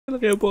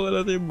Kaya po ka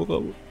natin yung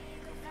mukha mo.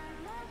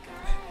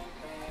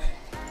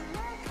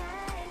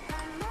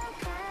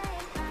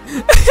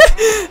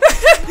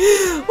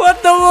 What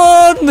the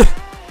world?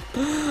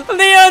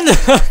 Ano yan?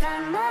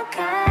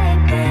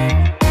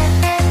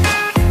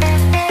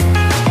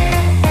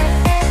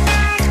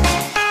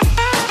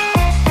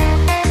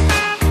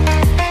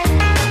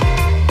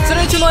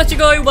 Mga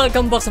chikoy,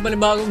 welcome back sa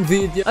panibagong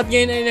video. At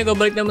ngayon ay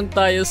nagbabalik naman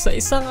tayo sa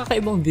isang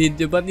kakaibang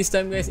video. But this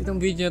time guys, itong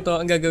video na to,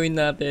 ang gagawin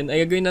natin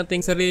ay gagawin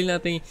natin sarili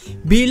natin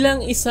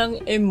bilang isang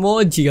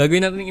emoji.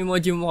 Gagawin natin yung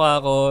emoji mukha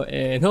ko.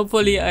 And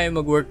hopefully ay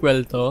mag-work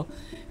well to.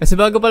 Kasi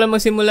bago pala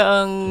magsimula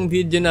ang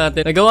video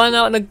natin, nagkuha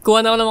na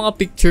ako ng mga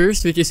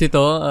pictures, which is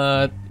ito.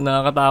 At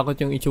nakakatakot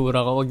yung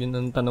itsura ko. Huwag yun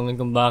nang tanongin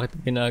kung bakit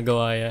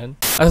ginagawa yan.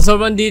 At sa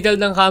sobrang detail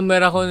ng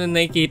camera ko na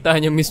nakikita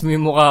nyo mismo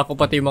yung mukha ko,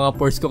 pati yung mga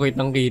pores ko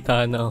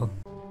kitang-kita na.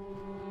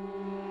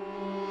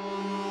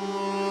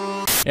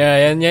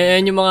 Yeah,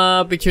 yan yung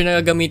mga picture na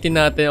gagamitin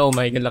natin. Oh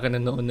my god, laki na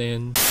noon na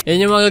yun.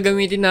 Yan yung mga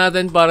gagamitin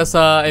natin para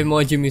sa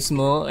emoji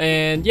mismo.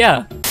 And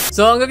yeah.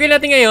 So, ang gagawin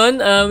natin ngayon,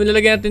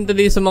 ilalagay natin ito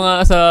dito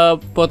sa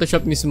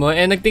Photoshop mismo.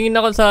 And nagtingin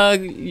ako sa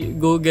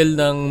Google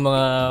ng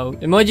mga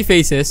emoji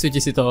faces, which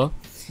is ito.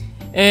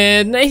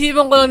 And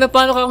naisipan ko lang na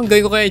paano kung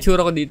gawin ko kaya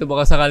itsura ko dito.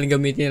 Baka sakaling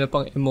gamitin nila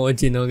pang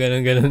emoji, no?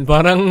 Ganun.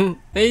 Parang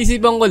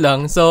naisipan ko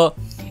lang. So,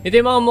 ito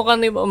yung mga mukha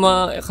na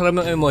mga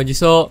karamang emoji.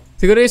 So,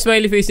 siguro yung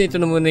smiley face na ito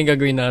na muna yung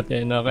gagawin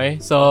natin, okay?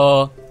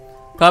 So,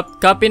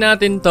 copy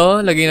natin to.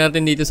 Lagay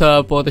natin dito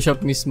sa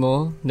Photoshop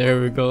mismo.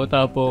 There we go.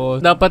 Tapos,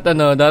 dapat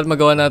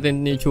magawa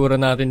natin yung itsura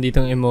natin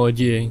ditong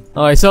emoji eh.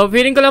 Okay, so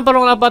feeling ko lang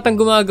parang napatang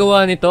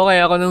gumagawa nito.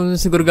 Kaya ako nung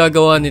siguro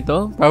gagawa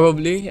nito.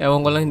 Probably.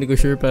 Ewan ko lang, hindi ko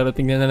sure. Pero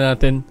tingnan na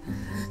natin.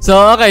 So,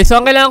 okay. So,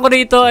 ang kailangan ko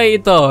dito ay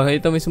ito.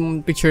 Ito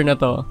mismo picture na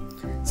to.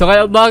 So,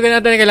 bago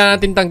natin,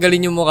 kailangan natin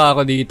tanggalin yung mukha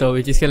ko dito.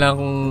 Which is,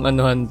 kailangan kong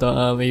anuhan to.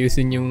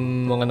 Ayusin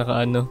yung mga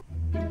nakaano.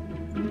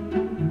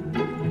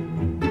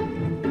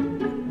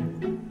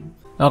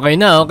 Okay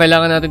na,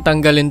 kailangan natin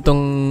tanggalin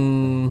tong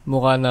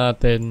mukha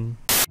natin.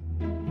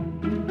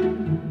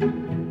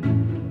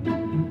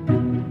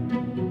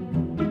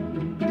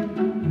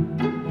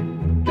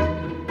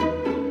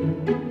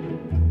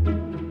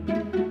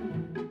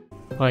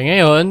 Okay,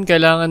 ngayon,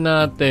 kailangan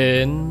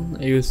natin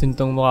ayusin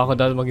tong mukha ko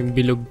dahil maging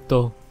bilog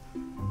to.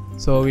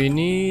 So, we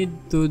need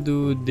to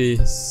do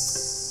this.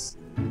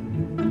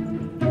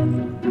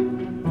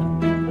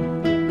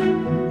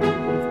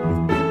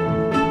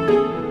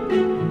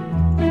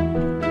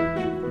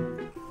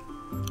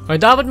 Okay,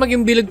 dapat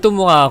maging bilog to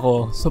mukha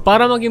ko. So,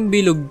 para maging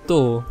bilog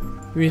to,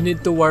 we need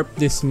to warp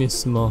this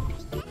mismo.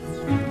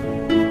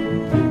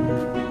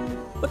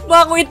 Ba't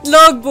ba ako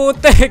itlog,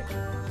 putek?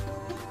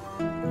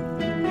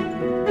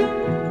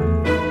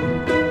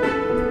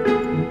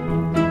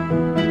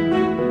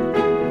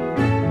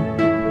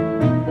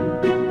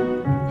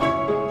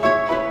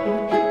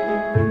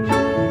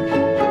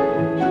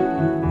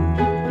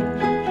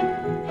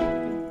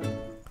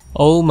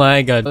 Oh my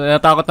god.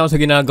 Natakot na ako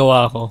sa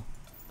ginagawa ko.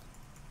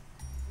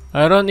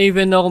 I don't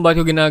even know kung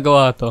bakit ko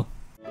ginagawa to.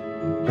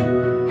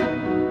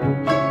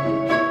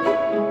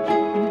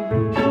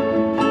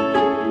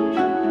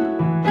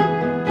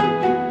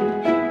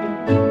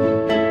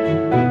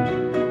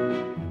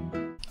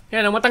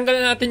 Yan, matanggal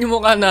na natin yung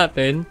mukha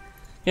natin.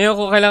 Ngayon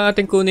kung kailangan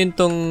natin kunin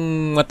tong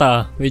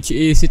mata, which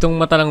is itong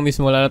mata lang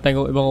mismo. Wala na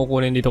tayong ibang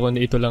kukunin dito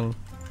kundi ito lang.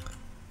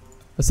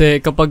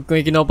 Kasi kapag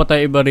may kinuha pa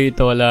tayo iba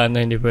rito, wala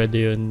na, hindi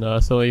pwede yun.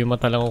 So yung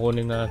mata lang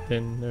kukunin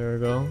natin. There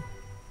we go.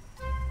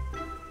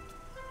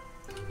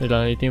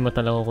 Ito yung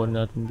mata lang kukunin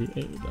natin.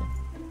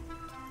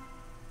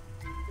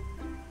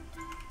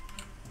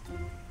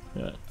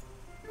 Yeah.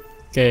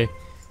 Okay.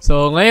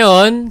 So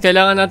ngayon,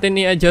 kailangan natin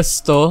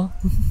i-adjust to.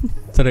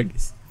 Sorry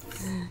guys.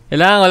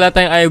 Kailangan wala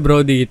tayong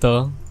eyebrow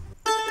dito.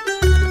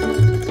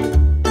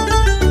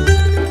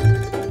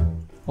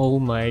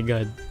 Oh my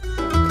god.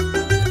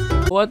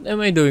 What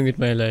am I doing with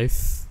my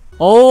life?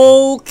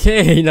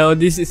 Okay, now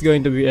this is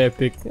going to be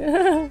epic.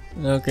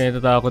 Okay,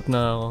 natatakot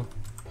na ako.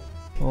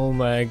 Oh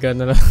my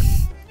god na lang.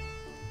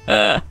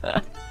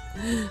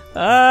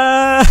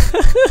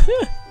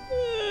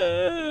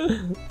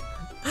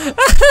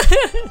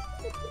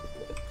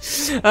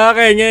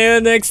 Okay,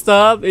 ngayon next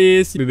stop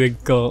is bibig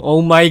ko.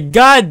 Oh my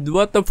god!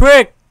 What the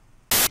frick?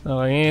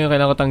 Okay, ngayon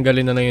kailangan ko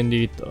tanggalin na yun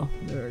dito.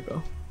 There we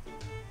go.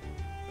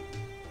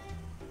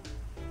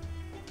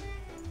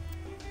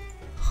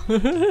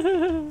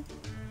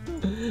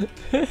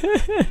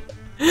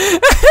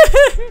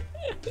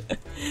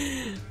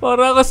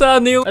 Para ako sa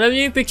ano yung, alam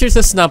niyo yung picture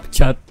sa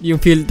Snapchat, yung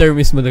filter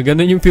mismo na,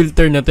 ganun yung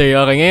filter na to.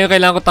 Okay, ngayon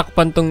kailangan ko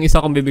takpan tong isa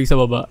kong bibig sa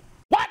baba.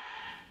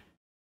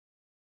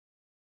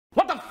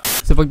 What the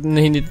f? So pag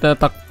hindi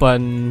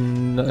tatakpan,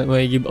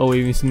 may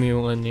giveaway mismo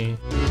yung ano eh.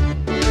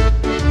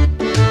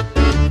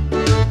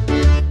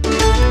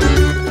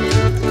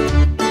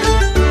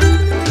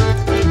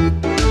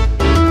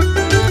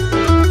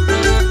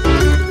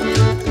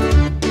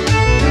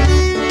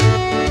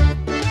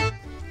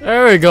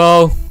 There we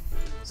go.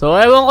 So,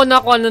 ewan ko na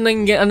kung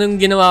anong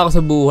ginawa ko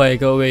sa buhay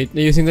ko. Wait,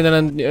 ayusin ko na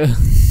lang.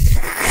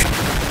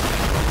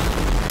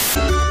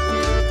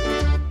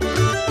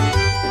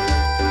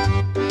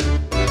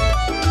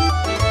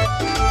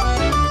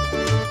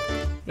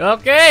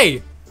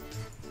 Okay!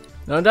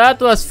 Now that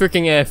was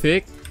freaking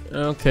epic.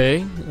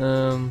 Okay.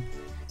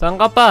 Saan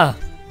ka pa?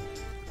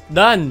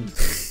 Done!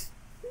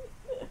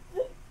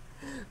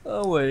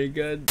 Oh my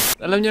god.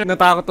 Alam niyo,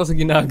 natakot ako sa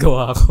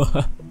ginagawa ko.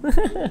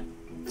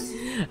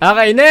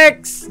 Okay,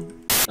 next!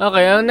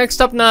 Okay, ang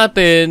next stop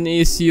natin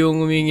is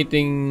yung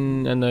umingiting,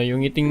 yung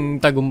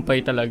ngiting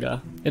tagumpay talaga.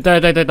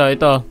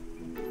 Ito.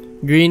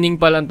 Greening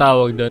pala ang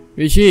tawag doon.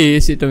 Which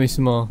is, ito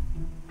mismo.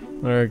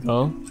 There we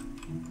go.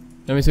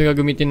 Ito mismo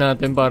gagamitin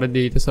natin para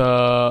dito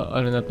sa,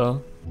 na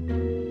to.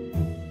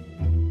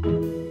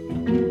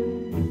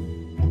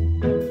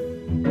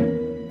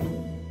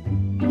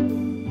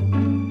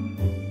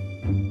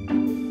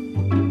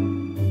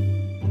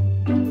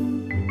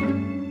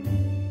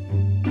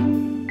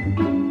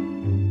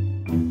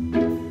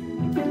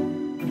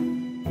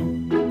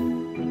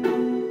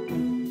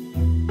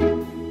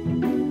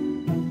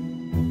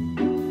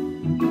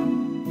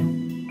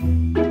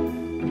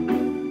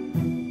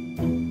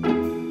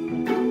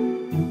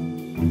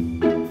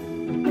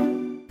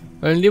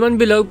 Well, hindi man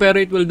bilog, pero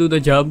it will do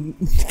the job.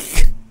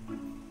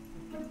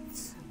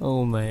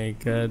 Oh my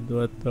god,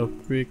 what the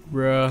freak,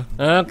 bro.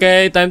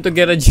 Okay, time to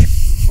get a job.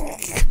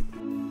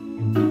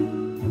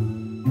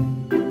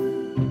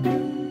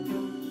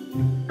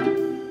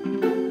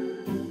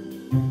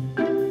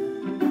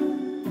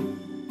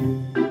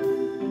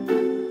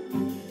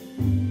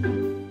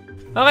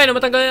 Okay,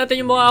 namatanggal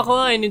natin yung mukha ko.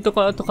 I need to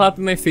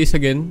copy my face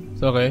again.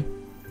 So, okay.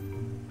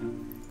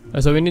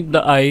 So, we need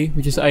the eye,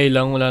 which is eye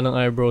lang. Wala nang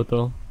eyebrow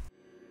to.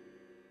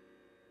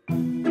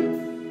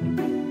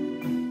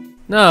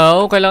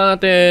 Now, kailangan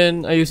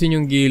natin ayusin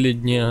yung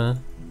gilid niya.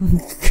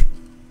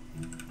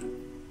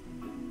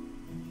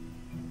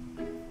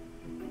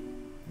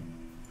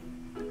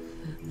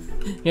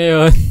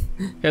 Ngayon,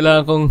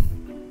 kailangan kong...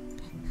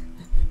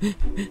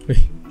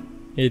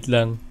 Wait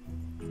lang.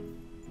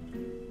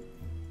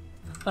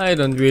 I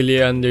don't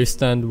really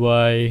understand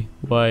why,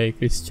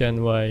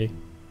 Christian, why.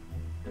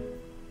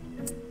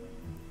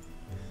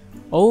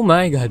 Oh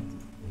my god.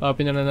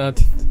 Copy na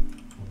natin.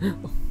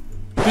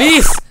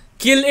 Please!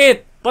 Kill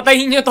it!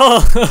 Patayin niyo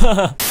to!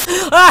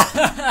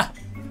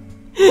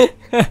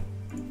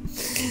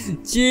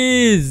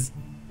 Jeez!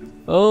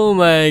 Oh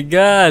my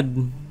god!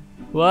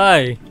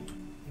 Why?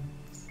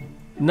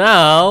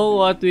 Now,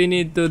 what we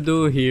need to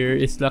do here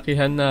is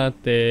lakihan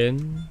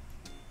natin.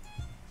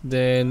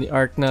 Then,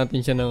 arc natin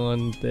siya ng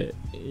onte.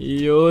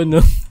 Yun,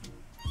 no?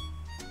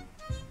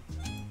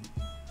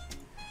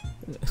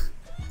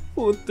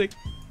 Putik.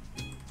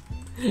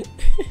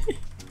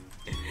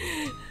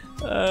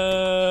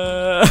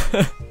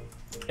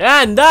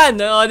 Yan, done!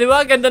 O, di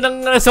ba? Ganda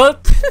ng result.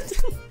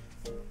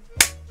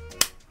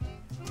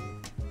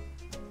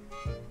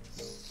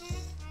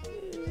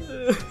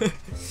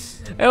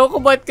 Ewan ko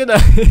ba't ko na.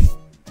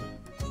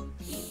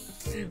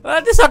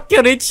 At is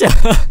accurate siya.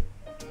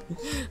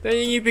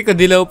 Kaya yung ngipin ko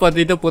dilaw pa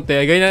dito puti.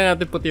 Ganyan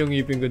natin puti yung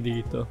ngipin ko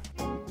dito.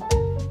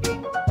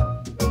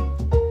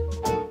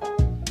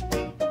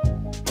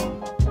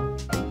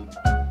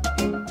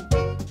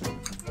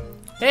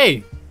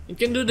 Hey! You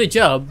can do the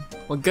job.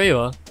 Wag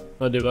kayo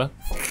O, diba?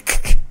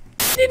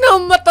 Hindi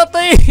na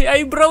matatay.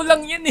 Eyebrow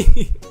lang yan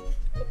eh.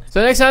 So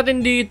next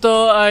natin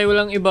dito ay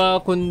walang iba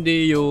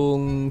kundi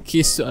yung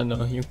kiss,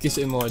 yung kiss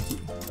emoji.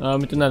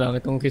 Ito na lang,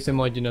 itong kiss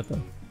emoji na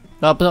to.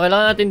 Tapos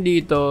kailangan natin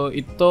dito,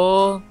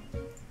 ito,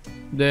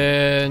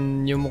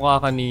 then yung mukha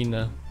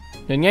kanina.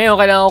 Then ngayon,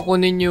 kailangan ko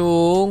kunin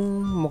yung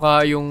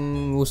mukha,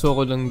 yung uso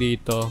ko lang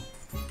dito.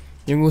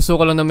 Yung uso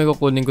ko lang na may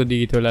kukunin ko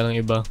dito, wala nang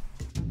iba.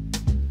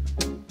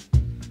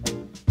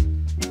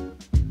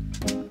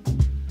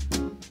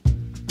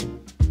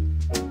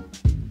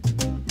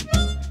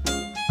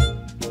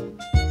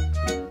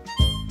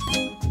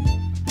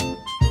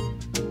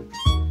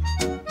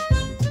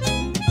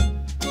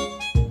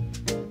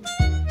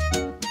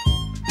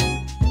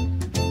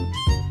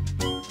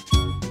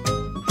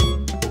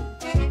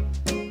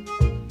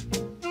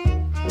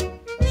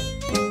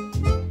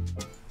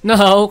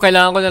 Now,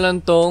 kailangan ko na lang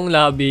tong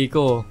labi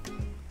ko.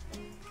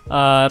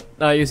 At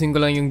ayusin ko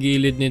lang yung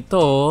gilid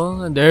nito.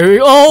 There we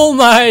go. Oh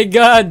my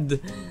god!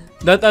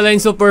 That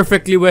aligns so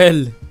perfectly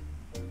well.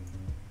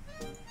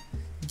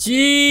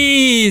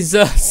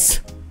 Jesus!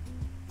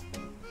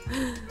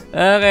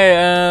 Okay,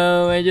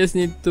 I just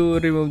need to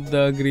remove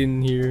the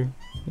green here.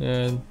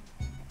 And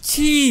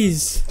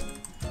jeez!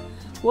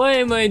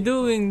 Why am I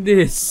doing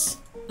this?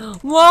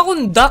 Mukha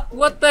akong duck?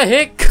 What the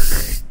heck?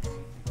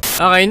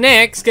 Okay,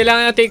 next,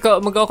 kailangan natin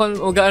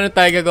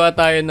gagawa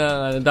tayo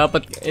na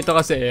dapat, ito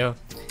kasi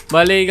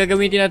bale,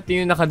 gagamitin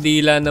natin yung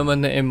nakadila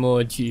naman na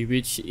emoji,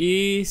 which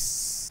is,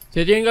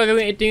 so ito yung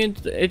gagawin,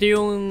 ito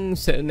yung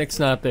next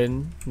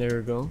natin. There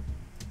we go.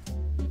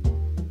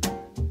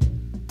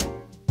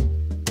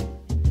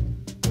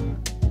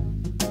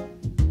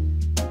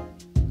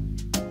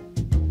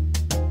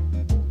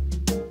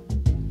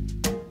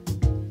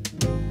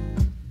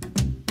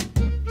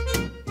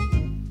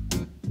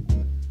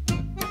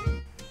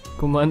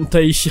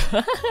 Kumantay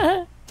siya.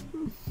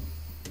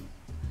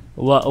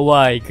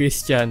 Why,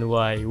 Christian?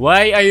 Why?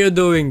 Why are you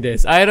doing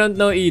this? I don't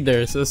know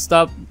either. So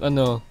stop,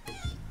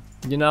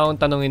 hindi na akong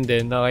tanongin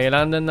din.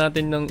 Kailangan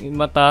natin ng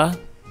mata.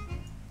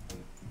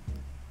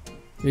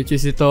 Which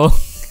is ito.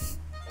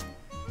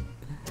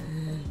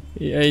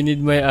 I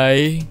need my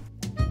eye.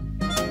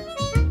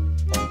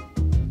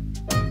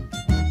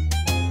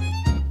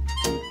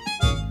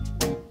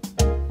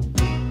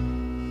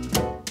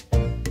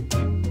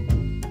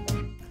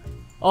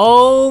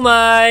 Oh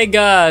my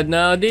god,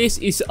 now this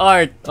is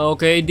art.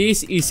 Okay,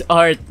 this is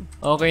art.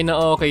 Okay na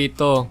okay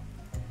ito.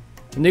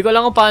 Hindi ko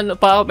lang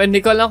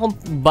hindi ko lang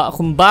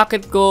kung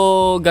bakit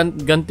ko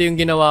ganito yung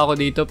ginawa ko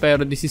dito,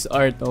 pero this is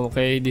art.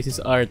 Okay, this is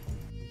art.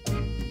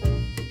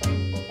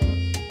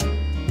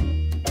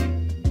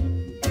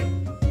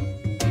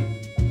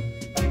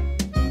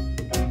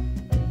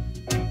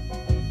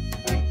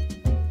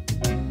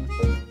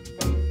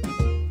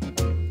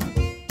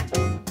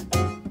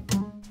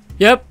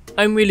 Yep.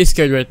 I'm really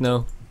scared right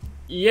now.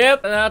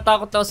 Yep,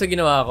 natatakot ako sa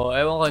ginawa ko.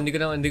 Ewan ko,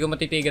 hindi ko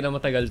matitigan na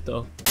matagal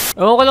to.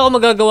 Ewan ko lang kung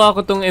magagawa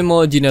ko tong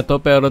emoji na to,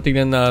 pero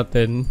tingnan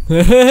natin.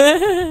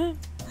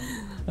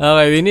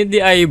 Okay, we need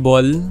the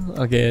eyeball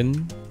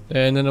again.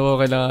 Ano na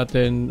okay lang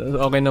natin.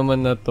 Okay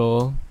naman na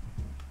to.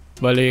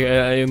 Bali,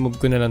 move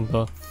ko na lang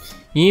to.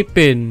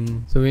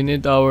 Ngipin. So we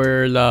need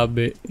our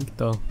labi.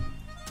 Ito.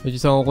 Which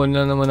is ang kukunin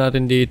na naman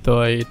natin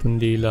dito ay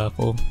itong dila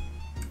ko.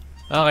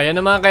 Okay,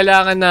 yan ang mga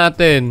kailangan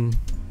natin.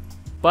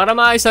 Para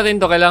maayos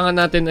natin to, kailangan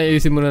natin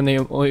ayusin muna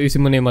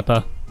yung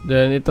mata.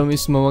 Then ito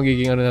mismo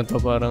magiging ano na to,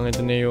 parang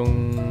ito na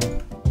yung...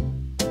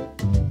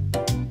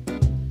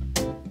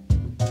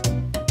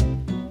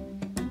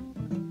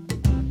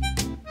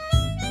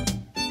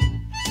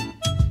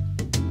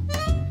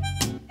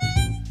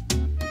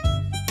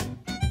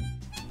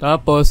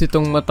 Tapos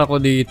itong mata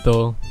ko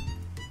dito,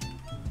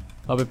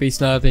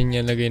 copy-paste natin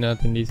yan, lagay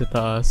natin dito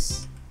sa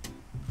taas.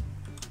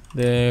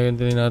 Then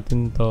ganito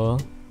natin to.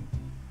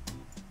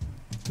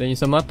 Then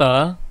yung sa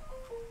mata,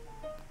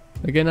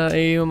 lagyan na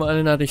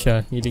ano natin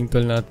siya, healing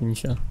tool natin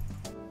siya.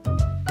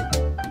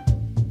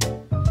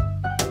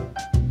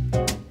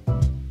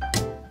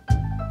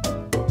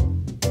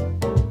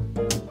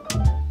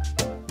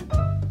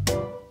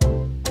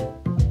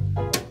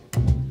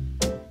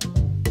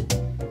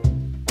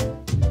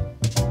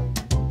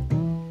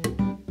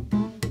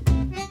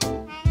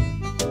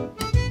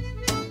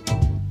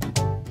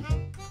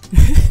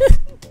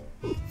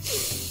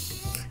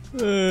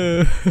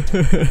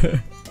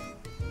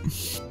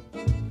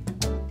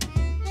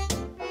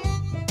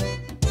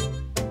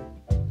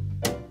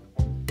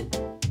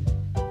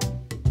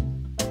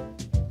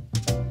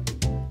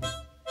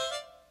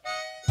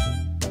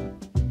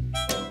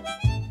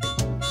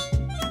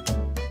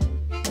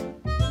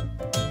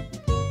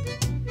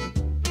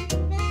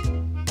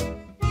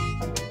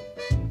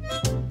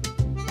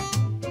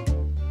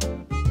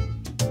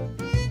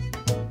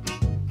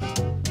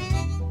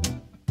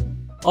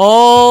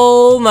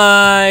 Oh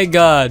my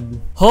god.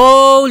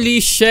 Holy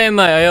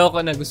shemay.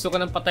 Ayoko na. Gusto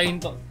ko nang patayin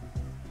to.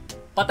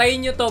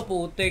 Patayin nyo to,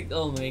 putik.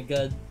 Oh my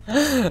god.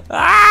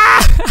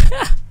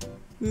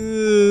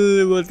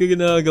 Ba't ka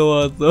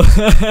ginagawa to?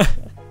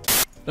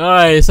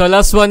 Alright, so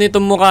last one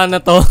itong mukha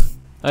na to.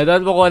 Ay,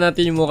 dapat makuha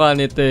natin yung mukha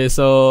nito eh.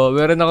 So,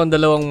 meron akong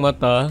dalawang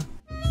mata.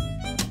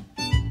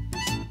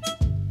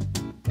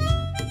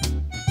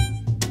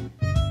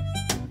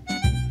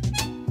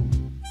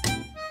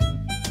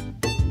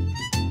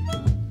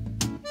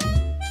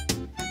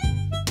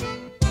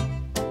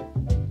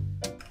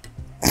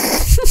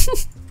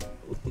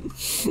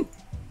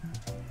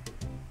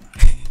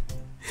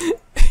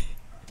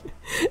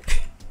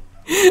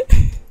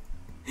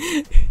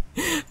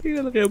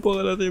 Tingnan na kaya po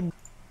ka natin.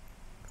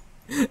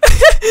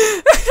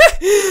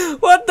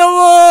 What the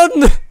moon?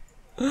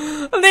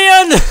 Ano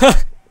yan?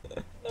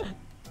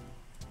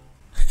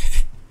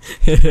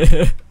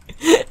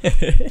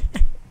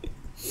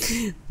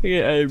 Okay,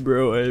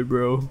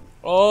 eyebrow.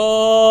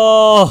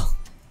 Oh!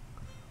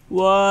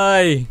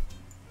 Why?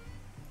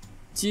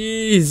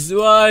 Jeez,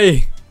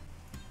 why?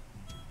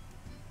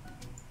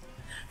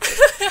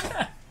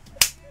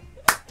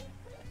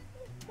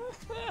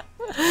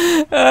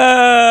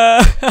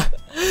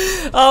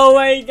 Oh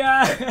my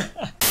god.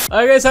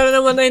 Okay, sana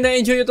naman ay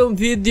na-enjoy itong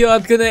video.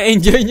 At kung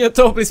na-enjoy nyo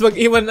to, please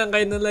mag-iwan lang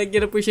kayo ng like.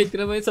 Appreciate ko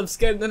naman.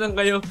 Subscribe na lang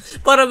kayo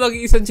para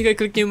mag-iisang chika.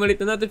 Click nyo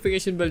malit na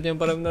notification bell nyo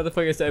para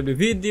notify kayo sa every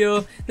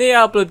video na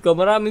i-upload ko.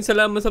 Maraming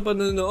salamat sa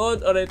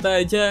panunood. Orayt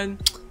tayo dyan.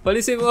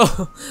 Palisin mo.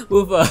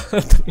 Bufa.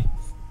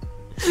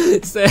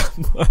 Stay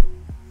up.